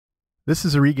This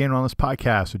is a Regained Wellness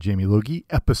podcast with Jamie Logie.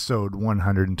 Episode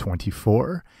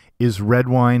 124. Is red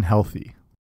wine healthy?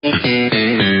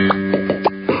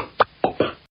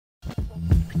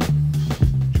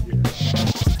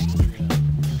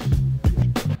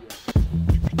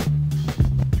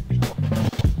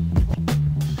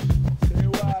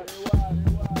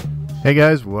 Hey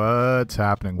guys, what's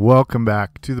happening? Welcome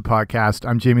back to the podcast.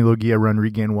 I'm Jamie Logie. I run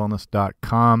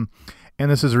regainedwellness.com. And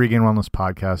this is a Regained Wellness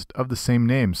podcast of the same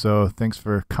name. So thanks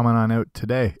for coming on out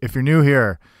today. If you're new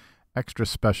here, extra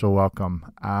special welcome.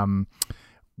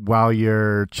 While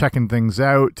you're checking things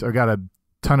out, I've got a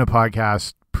ton of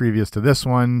podcasts previous to this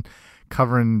one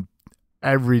covering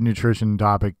every nutrition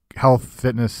topic, health,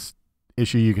 fitness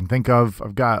issue you can think of.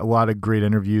 I've got a lot of great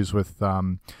interviews with,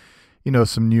 some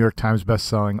New York Times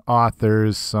bestselling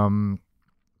authors, some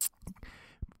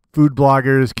food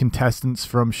bloggers, contestants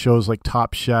from shows like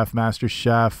Top Chef, Master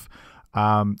Chef.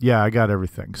 I got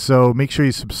everything. So make sure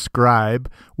you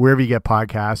subscribe wherever you get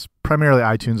podcasts, primarily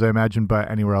iTunes, I imagine, but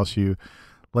anywhere else you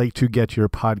like to get your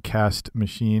podcast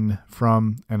machine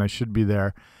from, and I should be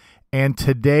there. And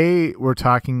today we're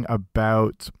talking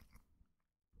about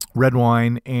red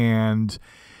wine and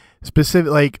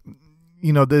specific,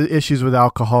 the issues with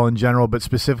alcohol in general, but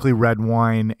specifically red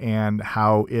wine and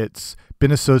how it's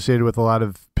been associated with a lot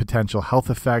of potential health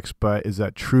effects. But is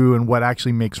that true? And what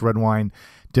actually makes red wine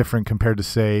different compared to,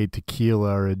 say,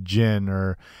 tequila or a gin,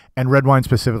 and red wine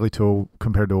specifically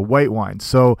compared to a white wine?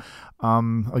 So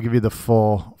I'll give you the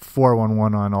full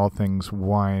 411 on all things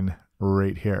wine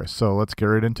right here. So let's get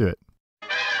right into it.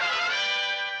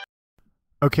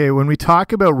 Okay, when we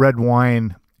talk about red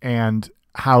wine and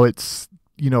how it's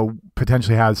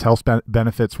potentially has health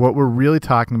benefits, what we're really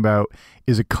talking about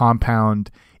is a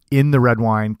compound in the red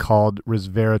wine called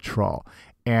resveratrol,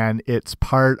 and it's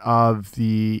part of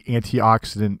the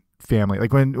antioxidant family.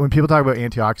 Like when people talk about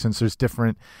antioxidants, there's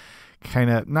different kind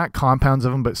of, not compounds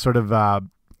of them, but sort of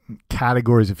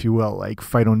categories, if you will, like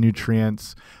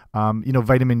phytonutrients.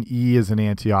 Vitamin E is an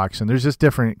antioxidant. There's just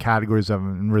different categories of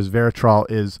them, and resveratrol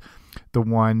is the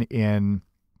one in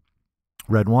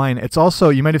red wine. It's also,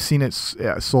 you might have seen it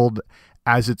sold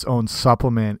as its own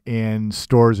supplement in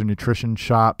stores or nutrition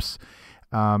shops.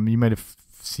 You might have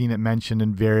seen it mentioned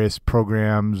in various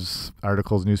programs,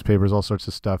 articles, newspapers, all sorts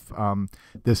of stuff.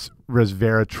 This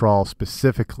resveratrol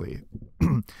specifically.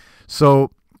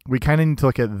 So we kind of need to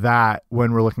look at that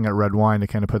when we're looking at red wine to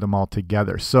kind of put them all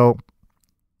together. So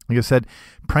like I said,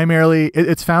 primarily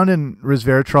it's found in,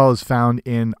 resveratrol is found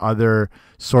in other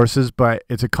sources, but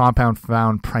it's a compound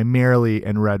found primarily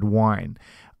in red wine.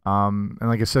 And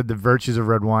like I said, the virtues of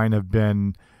red wine have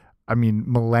been,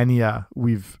 millennia.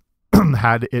 We've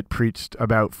had it preached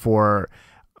about for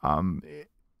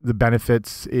the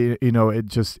benefits,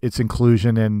 its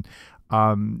inclusion in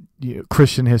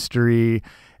Christian history,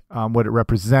 what it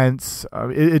represents.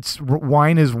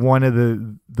 Wine is one of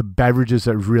the beverages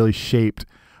that really shaped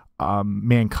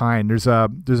mankind. There's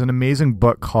an amazing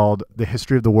book called The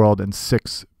History of the World in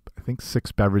six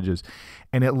beverages,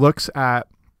 and it looks at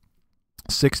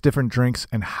 6 different drinks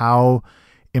and how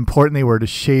important they were to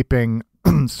shaping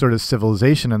sort of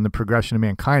civilization and the progression of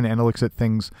mankind. And it looks at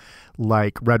things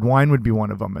like red wine would be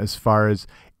one of them, as far as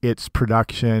its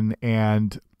production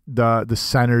and the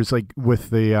centers, like with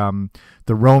the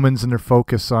Romans and their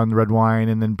focus on the red wine,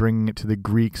 and then bringing it to the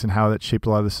Greeks and how that shaped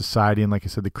a lot of the society, and like I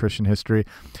said, the Christian history.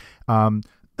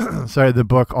 The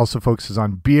book also focuses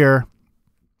on beer,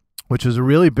 which is a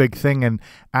really big thing, and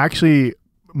actually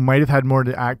might have had more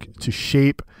to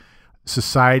shape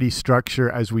society structure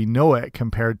as we know it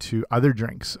compared to other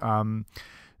drinks.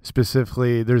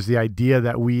 Specifically, there's the idea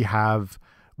that we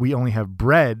only have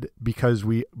bread because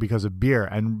of beer,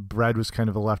 and bread was kind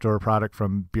of a leftover product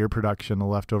from beer production, the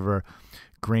leftover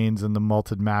grains and the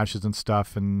malted mashes and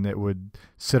stuff, and it would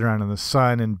sit around in the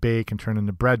sun and bake and turn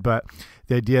into bread. But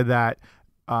the idea that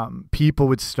people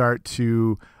would start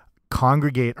to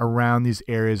congregate around these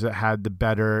areas that had the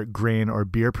better grain or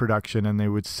beer production, and they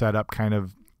would set up kind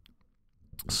of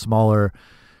smaller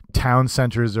town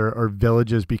centers or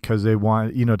villages because they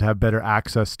want to have better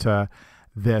access to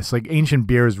this. Like ancient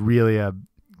beer is really a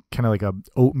kind of like a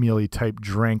oatmeal-y type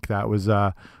drink that was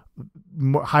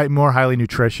more highly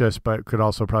nutritious, but could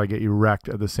also probably get you wrecked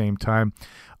at the same time.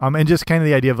 And just kind of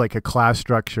the idea of like a class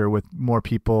structure with more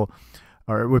people,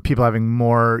 or with people having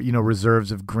more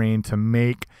reserves of grain to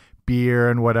make beer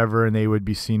and whatever, and they would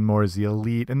be seen more as the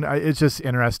elite. And it's just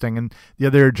interesting. And the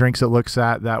other drinks it looks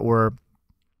at that were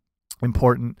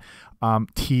important,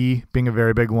 tea being a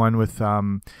very big one, with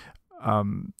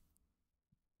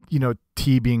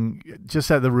tea being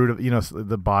just at the root of,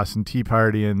 the Boston Tea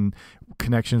Party and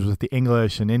connections with the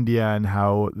English and India and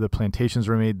how the plantations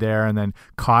were made there. And then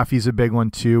coffee's a big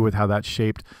one too, with how that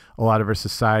shaped a lot of our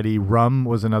society. Rum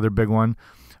was another big one,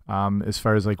 as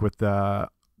far as like with the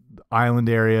island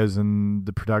areas and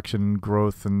the production,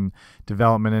 growth and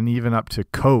development, and even up to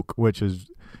Coke, which is,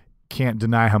 can't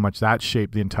deny how much that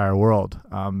shaped the entire world,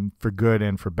 for good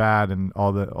and for bad, and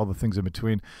all the things in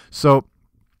between. So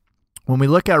when we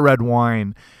look at red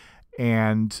wine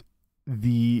and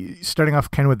starting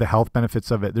off kind of with the health benefits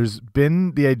of it, there's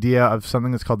been the idea of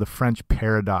something that's called the French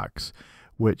paradox,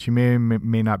 which you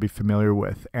may not be familiar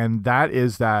with. And that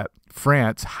is that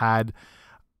France had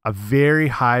a very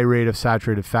high rate of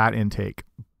saturated fat intake,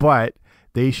 but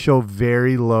they show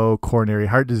very low coronary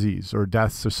heart disease or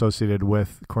deaths associated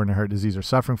with coronary heart disease or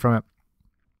suffering from it.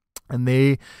 And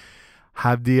they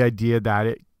have the idea that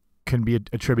it can be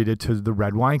attributed to the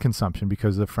red wine consumption,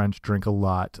 because the French drink a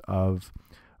lot of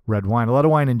red wine, a lot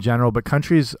of wine in general, but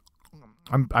countries,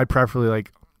 I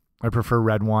prefer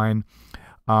red wine,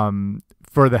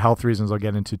 for the health reasons I'll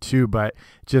get into too, but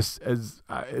just as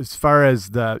far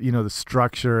as the, the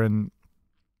structure and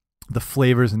the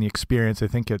flavors and the experience, I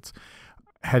think it's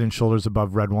head and shoulders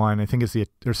above red wine. I think it's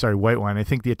white wine. I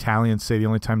think the Italians say the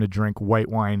only time to drink white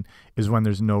wine is when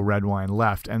there's no red wine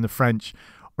left. And the French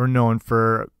are known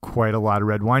for quite a lot of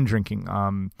red wine drinking,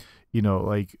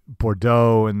 like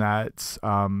Bordeaux, and that's,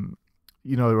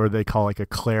 or they call like a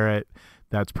claret.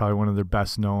 That's probably one of their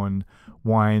best known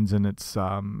wines, and it's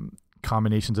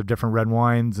combinations of different red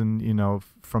wines and,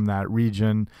 from that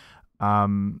region.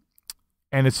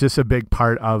 And it's just a big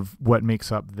part of what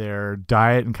makes up their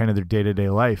diet and kind of their day-to-day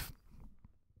life.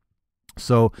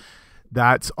 So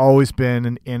that's always been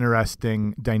an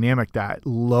interesting dynamic, that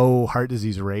low heart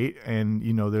disease rate. And,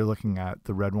 they're looking at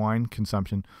the red wine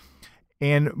consumption.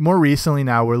 And more recently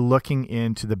now, we're looking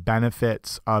into the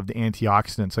benefits of the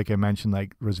antioxidants, like I mentioned,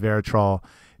 like resveratrol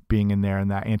being in there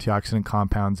and that antioxidant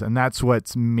compounds. And that's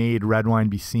what's made red wine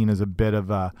be seen as a bit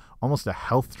of almost a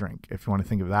health drink, if you want to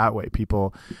think of it that way.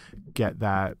 People get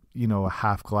that, a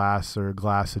half glass or a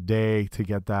glass a day to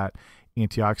get that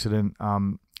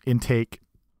antioxidant intake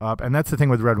up. And that's the thing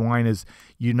with red wine, is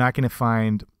you're not going to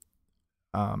find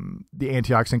the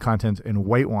antioxidant content in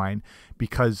white wine,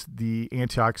 because the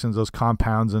antioxidants, those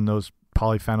compounds and those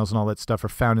polyphenols and all that stuff, are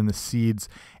found in the seeds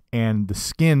and the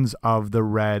skins of the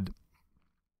red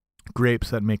grapes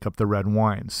that make up the red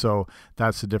wine. So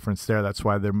that's the difference there. That's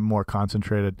why they're more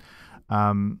concentrated.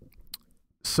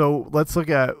 So let's look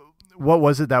at what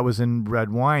was it that was in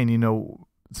red wine,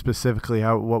 specifically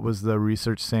what was the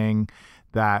research saying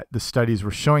that the studies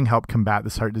were showing help combat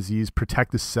this heart disease,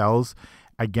 protect the cells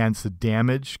against the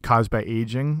damage caused by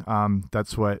aging.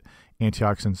 That's what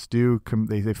antioxidants do.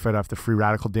 They fight off the free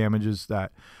radical damages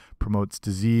that promotes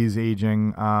disease,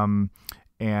 aging,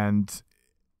 and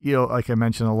like I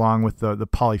mentioned, along with the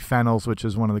polyphenols, which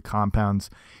is one of the compounds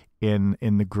in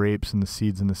the grapes and the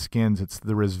seeds and the skins, it's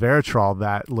the resveratrol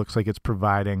that looks like it's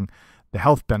providing the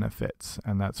health benefits.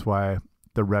 And that's why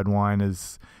the red wine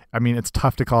is, it's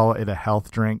tough to call it a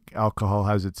health drink. Alcohol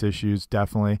has its issues,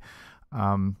 definitely.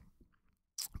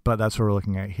 But that's what we're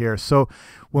looking at here. So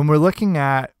when we're looking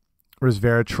at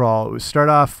resveratrol, we start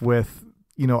off with,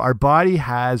 our body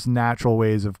has natural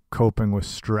ways of coping with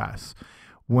stress.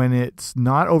 When it's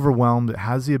not overwhelmed, it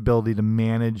has the ability to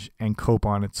manage and cope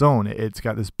on its own. It's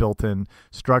got this built-in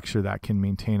structure that can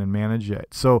maintain and manage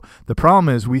it. So the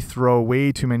problem is we throw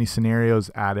way too many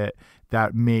scenarios at it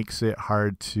that makes it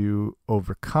hard to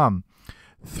overcome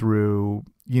through,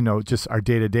 just our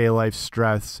day-to-day life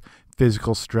stress,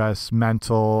 physical stress,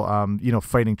 mental,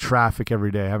 fighting traffic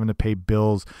every day, having to pay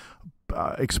bills,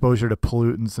 exposure to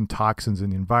pollutants and toxins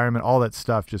in the environment. All that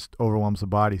stuff just overwhelms the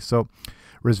body. So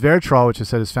resveratrol, which I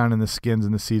said is found in the skins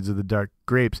and the seeds of the dark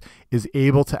grapes, is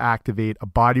able to activate a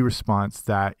body response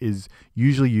that is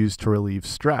usually used to relieve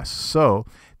stress. So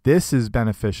this is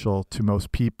beneficial to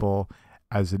most people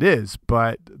as it is,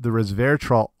 but the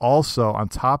resveratrol also, on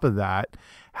top of that,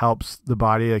 helps the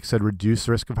body, like I said, reduce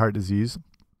the risk of heart disease,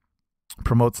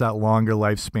 promotes that longer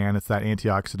lifespan. It's that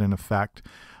antioxidant effect,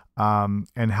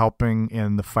 and helping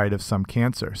in the fight of some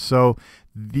cancer. So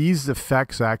these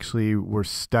effects actually were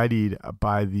studied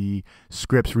by the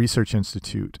Scripps Research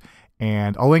Institute,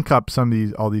 and I'll link up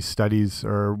all these studies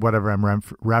or whatever I'm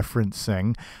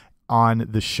referencing on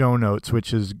the show notes,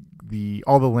 which is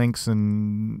all the links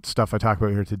and stuff I talk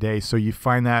about here today. So you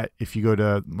find that if you go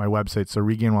to my website, so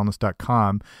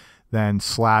regainedwellness.com, then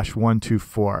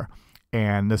 /124.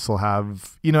 And this will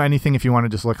have, anything if you want to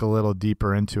just look a little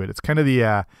deeper into it. It's kind of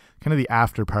the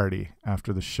after party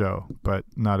after the show, but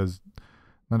not as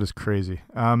That is crazy.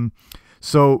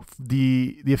 So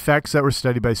the effects that were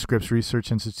studied by Scripps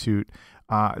Research Institute,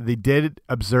 they did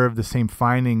observe the same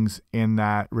findings in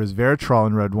that resveratrol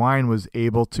in red wine was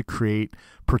able to create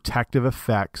protective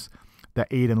effects that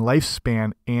aid in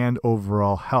lifespan and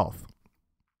overall health.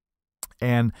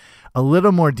 And a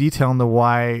little more detail into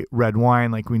why red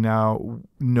wine, like we now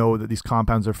know that these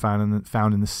compounds are found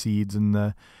in the seeds and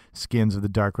the skins of the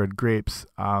dark red grapes.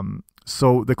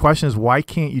 So the question is, why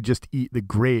can't you just eat the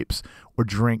grapes or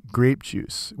drink grape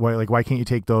juice? Why can't you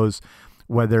take those,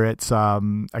 whether it's a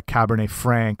Cabernet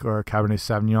Franc or a Cabernet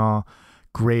Sauvignon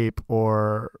grape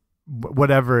or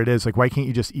whatever it is? Like, why can't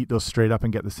you just eat those straight up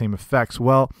and get the same effects?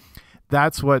 Well,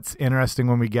 that's what's interesting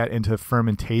when we get into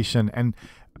fermentation, and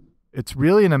it's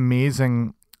really an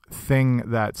amazing thing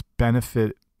that's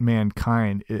benefit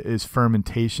mankind is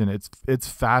fermentation. It's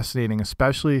fascinating,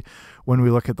 especially when we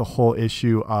look at the whole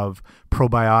issue of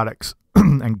probiotics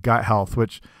and gut health,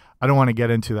 which I don't want to get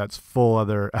into. That's full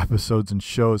other episodes and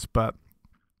shows. But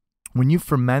when you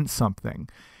ferment something,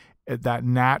 that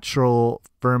natural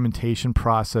fermentation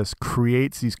process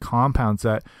creates these compounds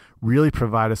that really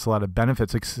provide us a lot of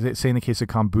benefits. Like, say in the case of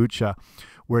kombucha,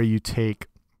 where you take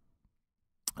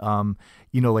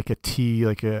like a tea,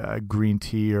 like a green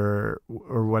tea or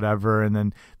whatever, and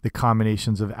then the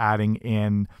combinations of adding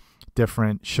in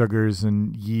different sugars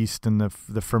and yeast, and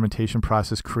the fermentation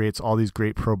process creates all these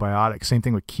great probiotics. Same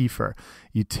thing with kefir.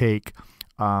 You take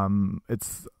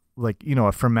it's like,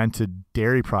 a fermented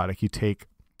dairy product. You take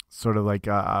sort of like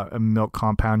a milk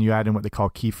compound, you add in what they call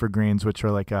kefir grains, which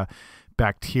are like a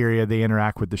bacteria. They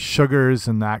interact with the sugars,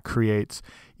 and that creates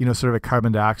sort of a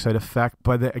carbon dioxide effect.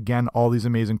 But again, all these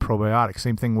amazing probiotics.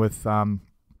 Same thing with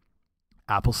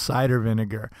apple cider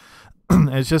vinegar.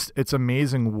 It's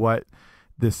amazing what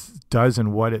this does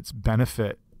and what its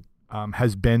benefit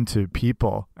has been to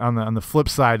people. On the flip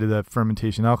side of the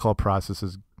fermentation alcohol process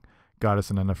has got us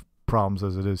in enough problems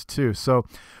as it is too. So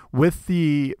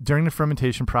during the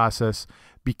fermentation process,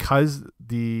 because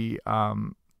the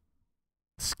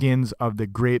skins of the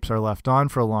grapes are left on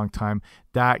for a long time,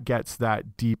 that gets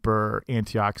that deeper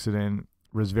antioxidant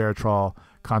resveratrol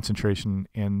concentration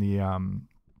in the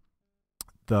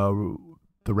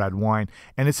red wine.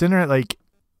 And it's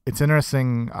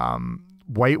interesting.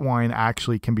 White wine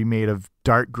actually can be made of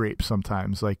dark grapes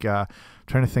sometimes. Like, I'm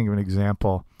trying to think of an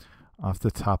example off the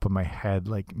top of my head.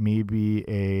 Like maybe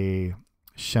a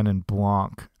Chenin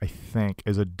Blanc, I think,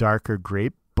 is a darker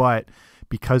grape, but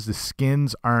because the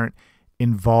skins aren't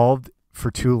involved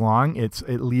for too long, it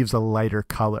leaves a lighter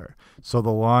color. So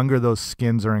the longer those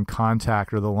skins are in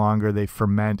contact, or the longer they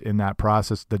ferment in that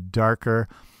process, the darker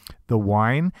the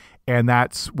wine, and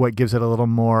that's what gives it a little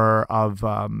more of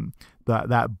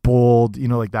that bold,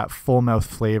 like that full mouth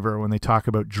flavor. When they talk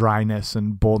about dryness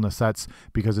and boldness, that's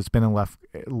because it's been in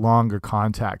longer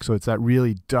contact. So it's that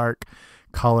really dark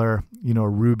color, a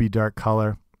ruby dark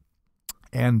color,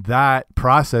 and that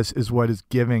process is what is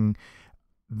giving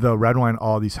the red wine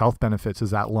all these health benefits,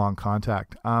 is that long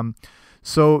contact.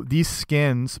 So these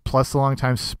skins plus the long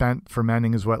time spent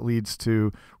fermenting is what leads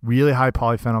to really high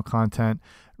polyphenol content,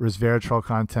 resveratrol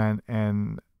content,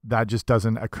 and that just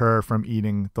doesn't occur from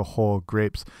eating the whole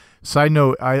grapes. Side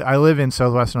note, I live in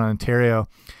southwestern Ontario,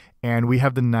 and we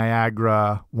have the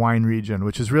Niagara wine region,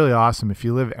 which is really awesome. If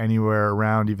you live anywhere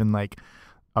around, even like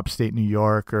upstate New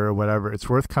York or whatever, it's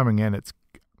worth coming in. It's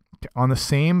on the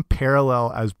same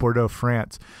parallel as Bordeaux,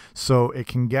 France. So it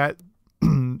can get,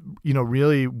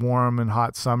 really warm and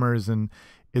hot summers, and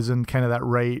is in kind of that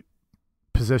right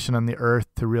position on the earth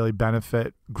to really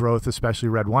benefit growth, especially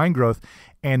red wine growth.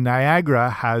 And Niagara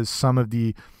has some of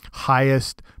the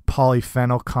highest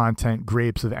polyphenol content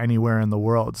grapes of anywhere in the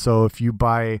world. So if you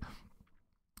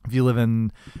live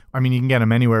in, you can get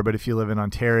them anywhere, but if you live in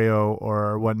Ontario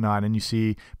or whatnot, and you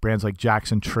see brands like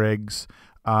Jackson Triggs,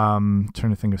 trying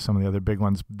to think of some of the other big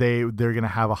ones, they're going to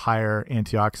have a higher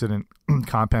antioxidant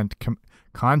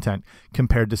content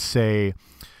compared to, say,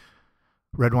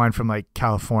 red wine from like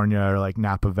California or like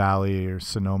Napa Valley or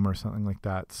Sonoma or something like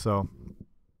that. So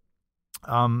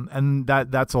and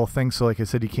that's the whole thing. So like I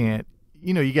said, you can't,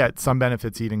 you get some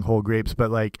benefits eating whole grapes,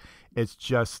 but like it's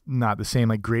just not the same.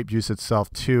 Like grape juice itself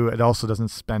too, it also doesn't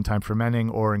spend time fermenting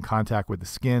or in contact with the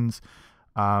skins.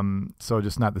 So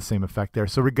just not the same effect there.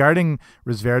 So regarding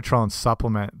resveratrol and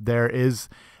supplement, there is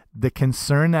the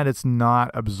concern that it's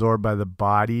not absorbed by the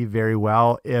body very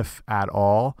well, if at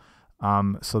all.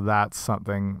 So that's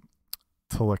something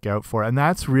to look out for. And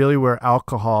that's really where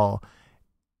alcohol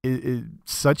is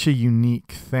such a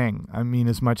unique thing.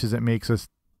 As much as it makes us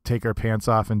take our pants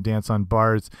off and dance on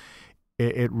bars,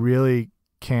 it really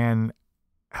can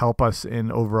help us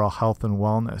in overall health and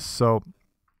wellness. So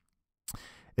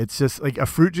It's just like a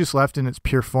fruit juice left in its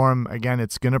pure form. Again,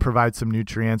 it's going to provide some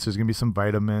nutrients. There's going to be some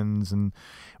vitamins and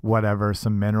whatever,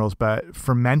 some minerals. But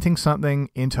fermenting something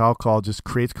into alcohol just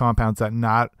creates compounds that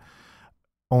not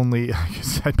only, like I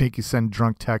said, make you send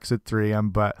drunk texts at 3 a.m.,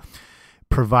 but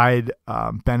provide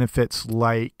benefits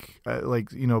like we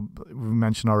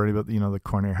mentioned already about the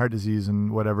coronary heart disease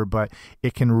and whatever. But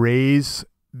it can raise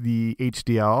the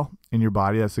HDL in your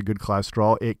body. That's a good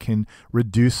cholesterol. It can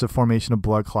reduce the formation of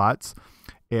blood clots.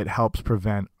 It helps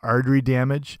prevent artery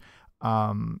damage.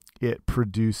 It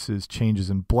produces changes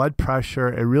in blood pressure.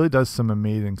 It really does some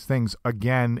amazing things,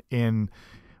 again, in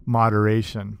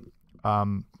moderation.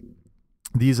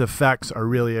 These effects are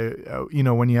really,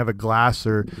 when you have a glass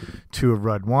or 2 of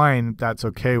red wine, that's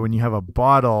okay. When you have a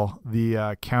bottle,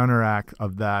 the counteract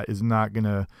of that is not going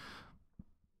to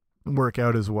work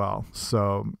out as well.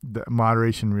 So the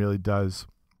moderation really does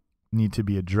need to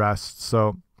be addressed.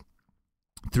 So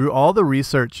through all the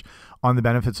research on the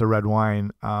benefits of red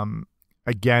wine,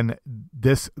 again,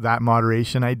 that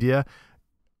moderation idea,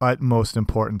 utmost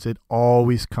importance. It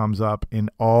always comes up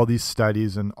in all these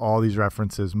studies and all these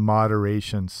references,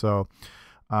 moderation. So,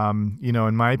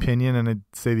 in my opinion, and I'd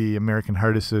say the American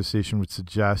Heart Association would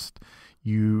suggest,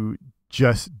 you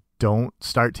just don't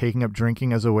start taking up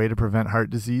drinking as a way to prevent heart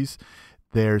disease.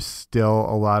 There's still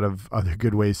a lot of other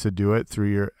good ways to do it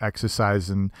through your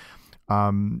exercise and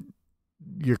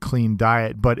your clean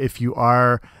diet. But if you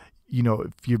are,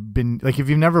 if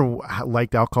you've never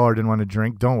liked alcohol or didn't want to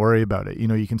drink, don't worry about it.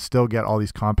 You can still get all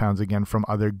these compounds again from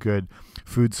other good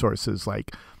food sources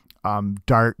like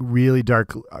really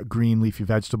dark green leafy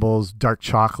vegetables, dark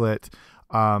chocolate,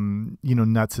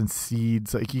 nuts and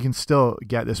seeds. Like you can still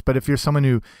get this. But if you're someone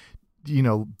who,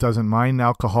 doesn't mind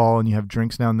alcohol and you have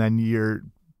drinks now and then, you're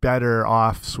better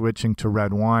off switching to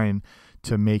red wine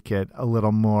to make it a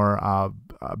little more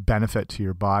benefit to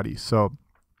your body. So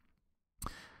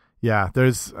yeah,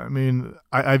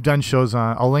 I've done shows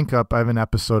on, I'll link up, I have an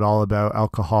episode all about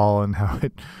alcohol and how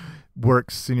it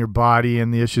works in your body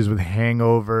and the issues with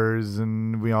hangovers,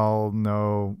 and we all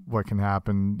know what can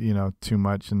happen, too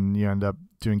much, and you end up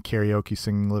doing karaoke,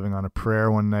 singing Living on a Prayer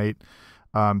one night.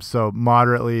 So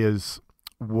moderately is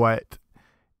what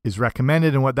is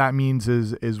recommended, and what that means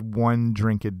is 1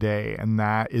 drink a day, and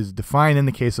that is defined in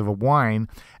the case of a wine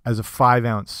as a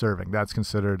 5-ounce serving. That's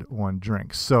considered 1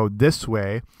 drink. So this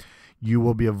way, you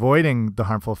will be avoiding the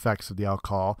harmful effects of the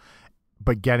alcohol,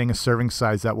 but getting a serving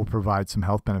size that will provide some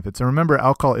health benefits. And remember,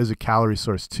 alcohol is a calorie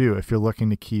source too. If you're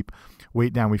looking to keep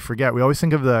weight down, we always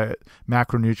think of the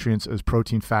macronutrients as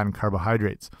protein, fat, and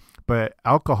carbohydrates, but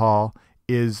alcohol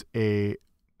is a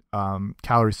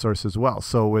calorie source as well.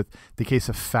 So with the case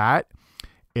of fat,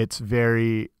 it's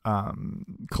very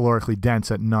calorically dense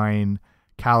at 9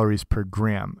 calories per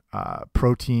gram.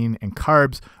 Protein and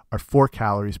carbs are 4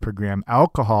 calories per gram.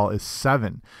 Alcohol is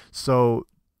 7. So,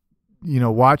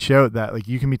 watch out that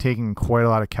you can be taking quite a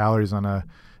lot of calories on a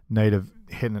night of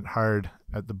hitting it hard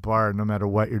at the bar, no matter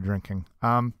what you're drinking.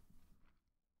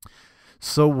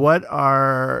 So what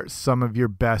are some of your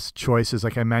best choices?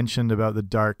 Like I mentioned about the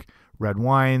dark red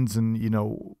wines and,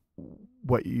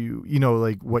 what you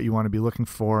want to be looking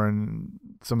for and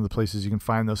some of the places you can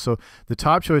find those. So the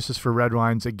top choices for red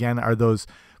wines, again, are those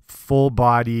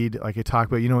full-bodied, like I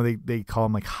talked about, they call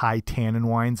them like high tannin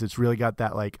wines. It's really got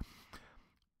that, like,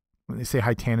 when they say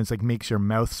high tannin, it's like makes your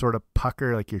mouth sort of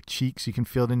pucker, like your cheeks, you can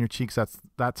feel it in your cheeks.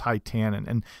 That's high tannin.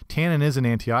 And tannin is an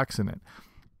antioxidant.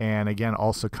 And again,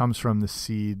 also comes from the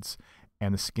seeds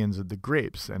and the skins of the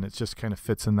grapes. And it just kind of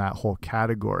fits in that whole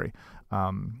category.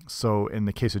 So in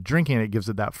the case of drinking it, gives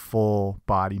it that full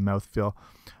body mouthfeel.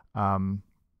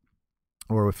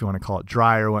 Or if you want to call it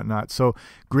dry or whatnot. So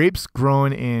grapes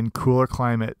grown in cooler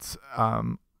climates,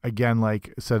 again, like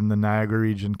I said, in the Niagara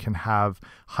region, can have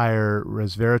higher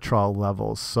resveratrol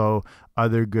levels. So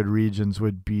other good regions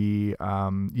would be,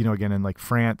 again, in like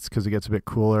France, because it gets a bit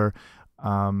cooler.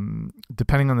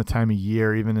 Depending on the time of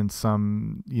year, even in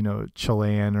some,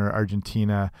 Chilean or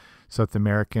Argentina, South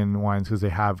American wines, because they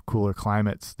have cooler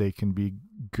climates, they can be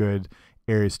good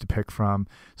areas to pick from.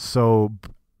 So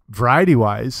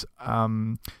variety-wise,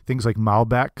 things like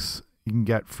Malbecs you can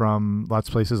get from lots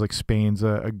of places, like Spain's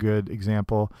a good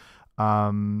example.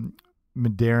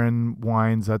 Madeiran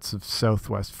wines, that's of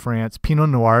southwest France. Pinot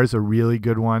Noir is a really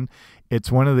good one.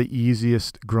 It's one of the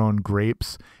easiest grown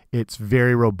grapes. It's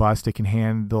very robust. It can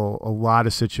handle a lot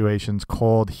of situations,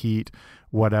 cold, heat,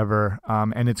 whatever.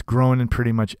 And it's grown in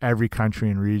pretty much every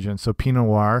country and region. So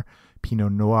Pinot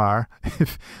Noir,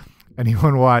 if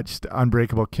anyone watched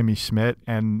Unbreakable Kimmy Schmidt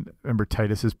and remember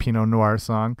Titus's Pinot Noir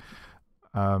song,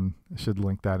 I should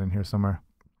link that in here somewhere.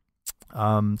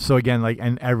 So again, like,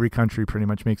 and every country pretty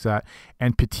much makes that.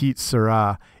 And Petite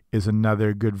Syrah is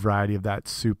another good variety of that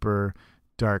super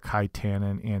dark, high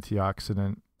tannin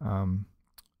antioxidant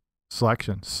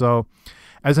selection. So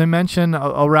as I mentioned,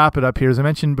 I'll wrap it up here. As I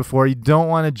mentioned before, you don't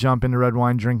want to jump into red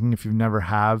wine drinking if you've never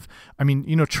have. I mean,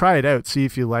 try it out, see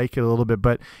if you like it a little bit,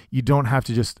 but you don't have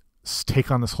to just take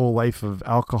on this whole life of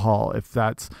alcohol if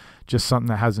that's just something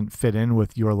that hasn't fit in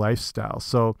with your lifestyle.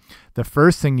 So the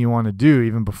first thing you want to do,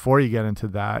 even before you get into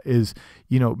that, is,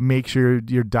 make sure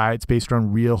your diet's based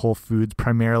on real whole foods,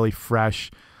 primarily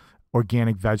fresh,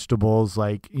 organic vegetables,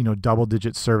 like,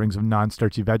 double-digit servings of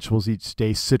non-starchy vegetables each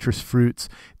day, citrus fruits.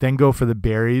 Then go for the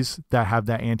berries that have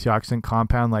that antioxidant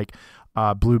compound, like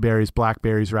blueberries,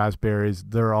 blackberries, raspberries.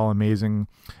 They're all amazing.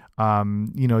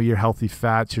 Your healthy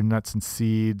fats, your nuts and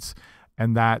seeds.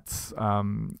 And that's,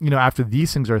 after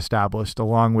these things are established,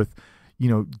 along with,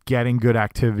 getting good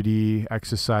activity,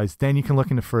 exercise, then you can look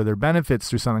into further benefits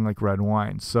through something like red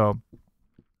wine. So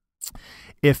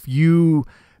if you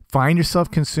find yourself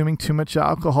consuming too much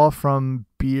alcohol from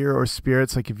beer or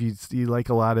spirits, like if you like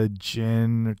a lot of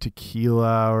gin or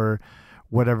tequila or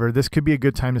whatever, this could be a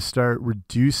good time to start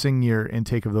reducing your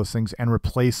intake of those things and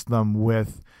replace them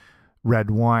with red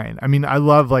wine. I mean, I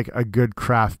love like a good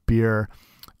craft beer.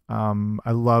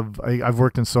 I've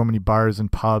worked in so many bars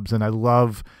and pubs, and I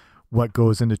love what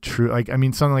goes into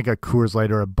something like a Coors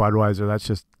Light or a Budweiser. That's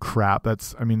just crap.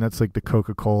 That's like the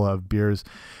Coca-Cola of beers.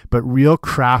 But real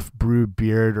craft brew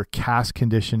beer or cask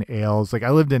conditioned ales. Like, I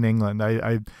lived in England.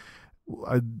 I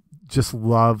just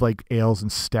love like ales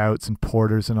and stouts and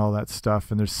porters and all that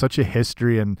stuff. And there's such a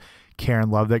history and care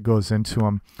and love that goes into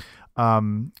them.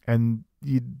 And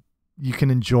you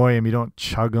can enjoy them. You don't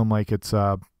chug them like it's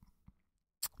a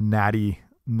natty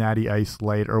ice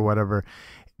light or whatever.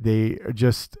 They are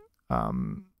just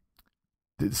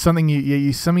something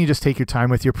you just take your time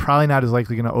with. You're probably not as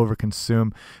likely going to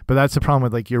overconsume, but that's the problem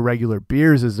with like your regular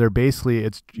beers, is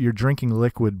you're drinking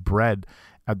liquid bread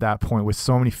at that point with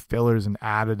so many fillers and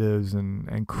additives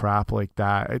and crap like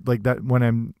that. Like that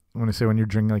when you're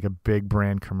drinking like a big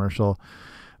brand commercial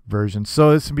version.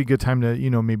 So this would be a good time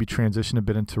to, maybe transition a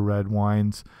bit into red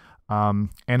wines. And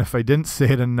if I didn't say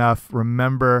it enough,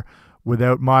 remember,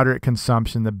 without moderate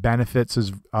consumption, the benefits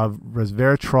of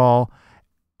resveratrol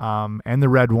and the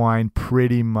red wine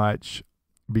pretty much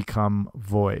become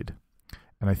void.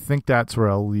 And I think that's where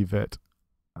I'll leave it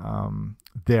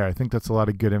there. I think that's a lot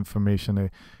of good information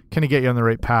to kind of get you on the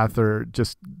right path, or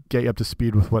just get you up to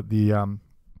speed with what the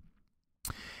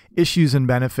issues and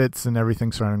benefits and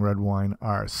everything surrounding red wine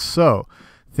are. So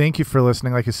thank you for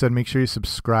listening. Like I said, make sure you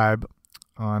subscribe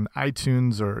on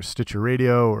iTunes or Stitcher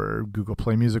Radio or Google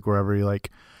Play Music, wherever you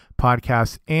like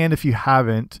podcasts. And if you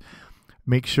haven't,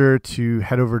 make sure to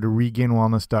head over to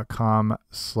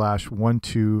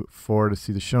regainedwellness.com/124 to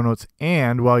see the show notes.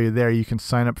 And while you're there, you can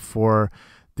sign up for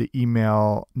the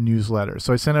email newsletter.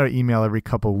 So I send out an email every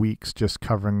couple of weeks just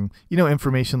covering,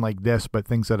 information like this, but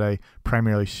things that I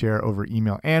primarily share over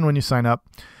email. And when you sign up,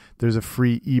 there's a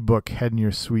free ebook, Head in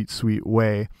Your Sweet, Sweet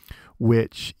Way,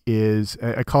 which is,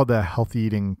 I call it the healthy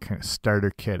eating kind of starter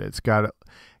kit. It's got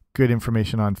good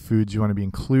information on foods you want to be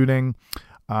including,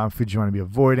 foods you want to be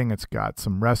avoiding. It's got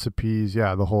some recipes,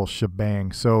 the whole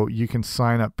shebang. So you can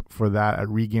sign up for that at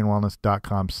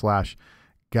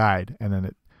regainedwellness.com/guide, and then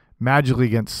it magically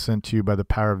gets sent to you by the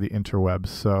power of the interwebs.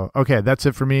 So, okay, that's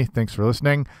it for me. Thanks for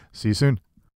listening. See you soon.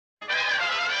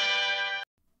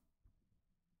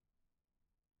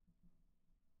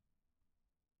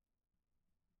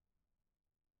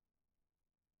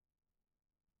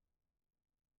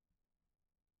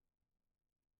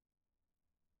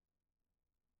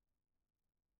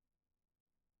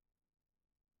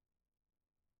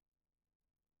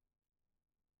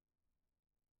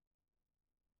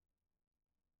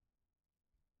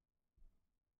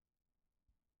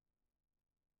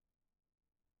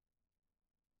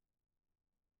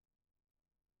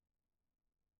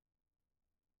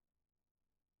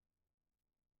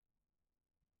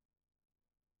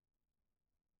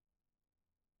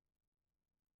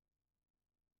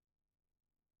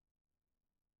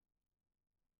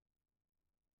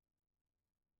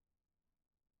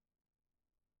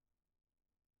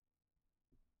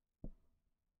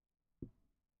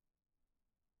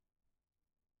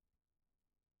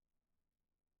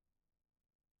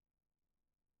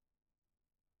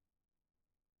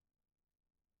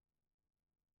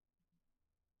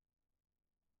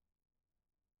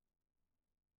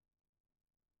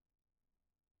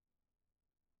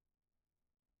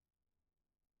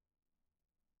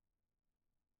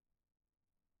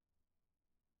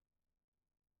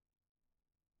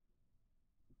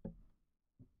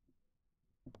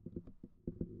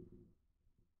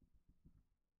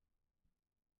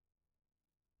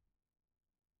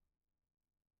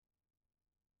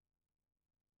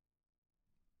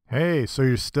 Hey, so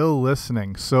you're still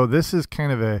listening. So this is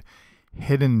kind of a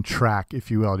hidden track, if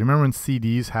you will. Do you remember when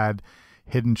CDs had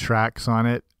hidden tracks on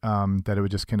it, that it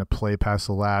would just kind of play past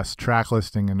the last track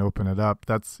listing and open it up?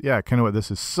 That's, yeah, kind of what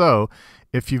this is. So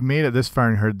if you've made it this far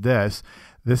and heard this,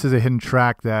 this is a hidden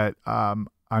track that I'm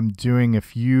doing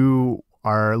if you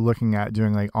are looking at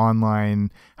doing like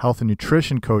online health and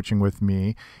nutrition coaching with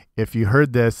me. If you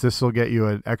heard this, this will get you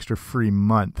an extra free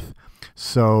month.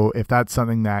 So if that's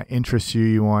something that interests you,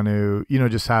 you want to,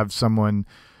 just have someone,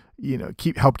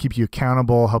 help keep you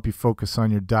accountable, help you focus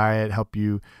on your diet, help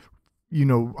you,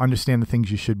 understand the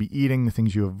things you should be eating, the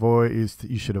things you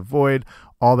should avoid,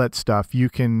 all that stuff. You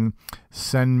can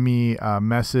send me a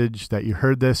message that you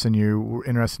heard this and you're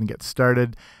interested in get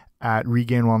started at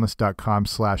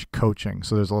regainedwellness.com/coaching.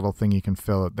 So there's a little thing you can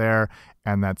fill out there,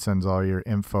 and that sends all your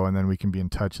info, and then we can be in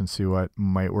touch and see what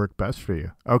might work best for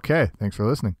you. Okay, thanks for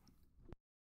listening.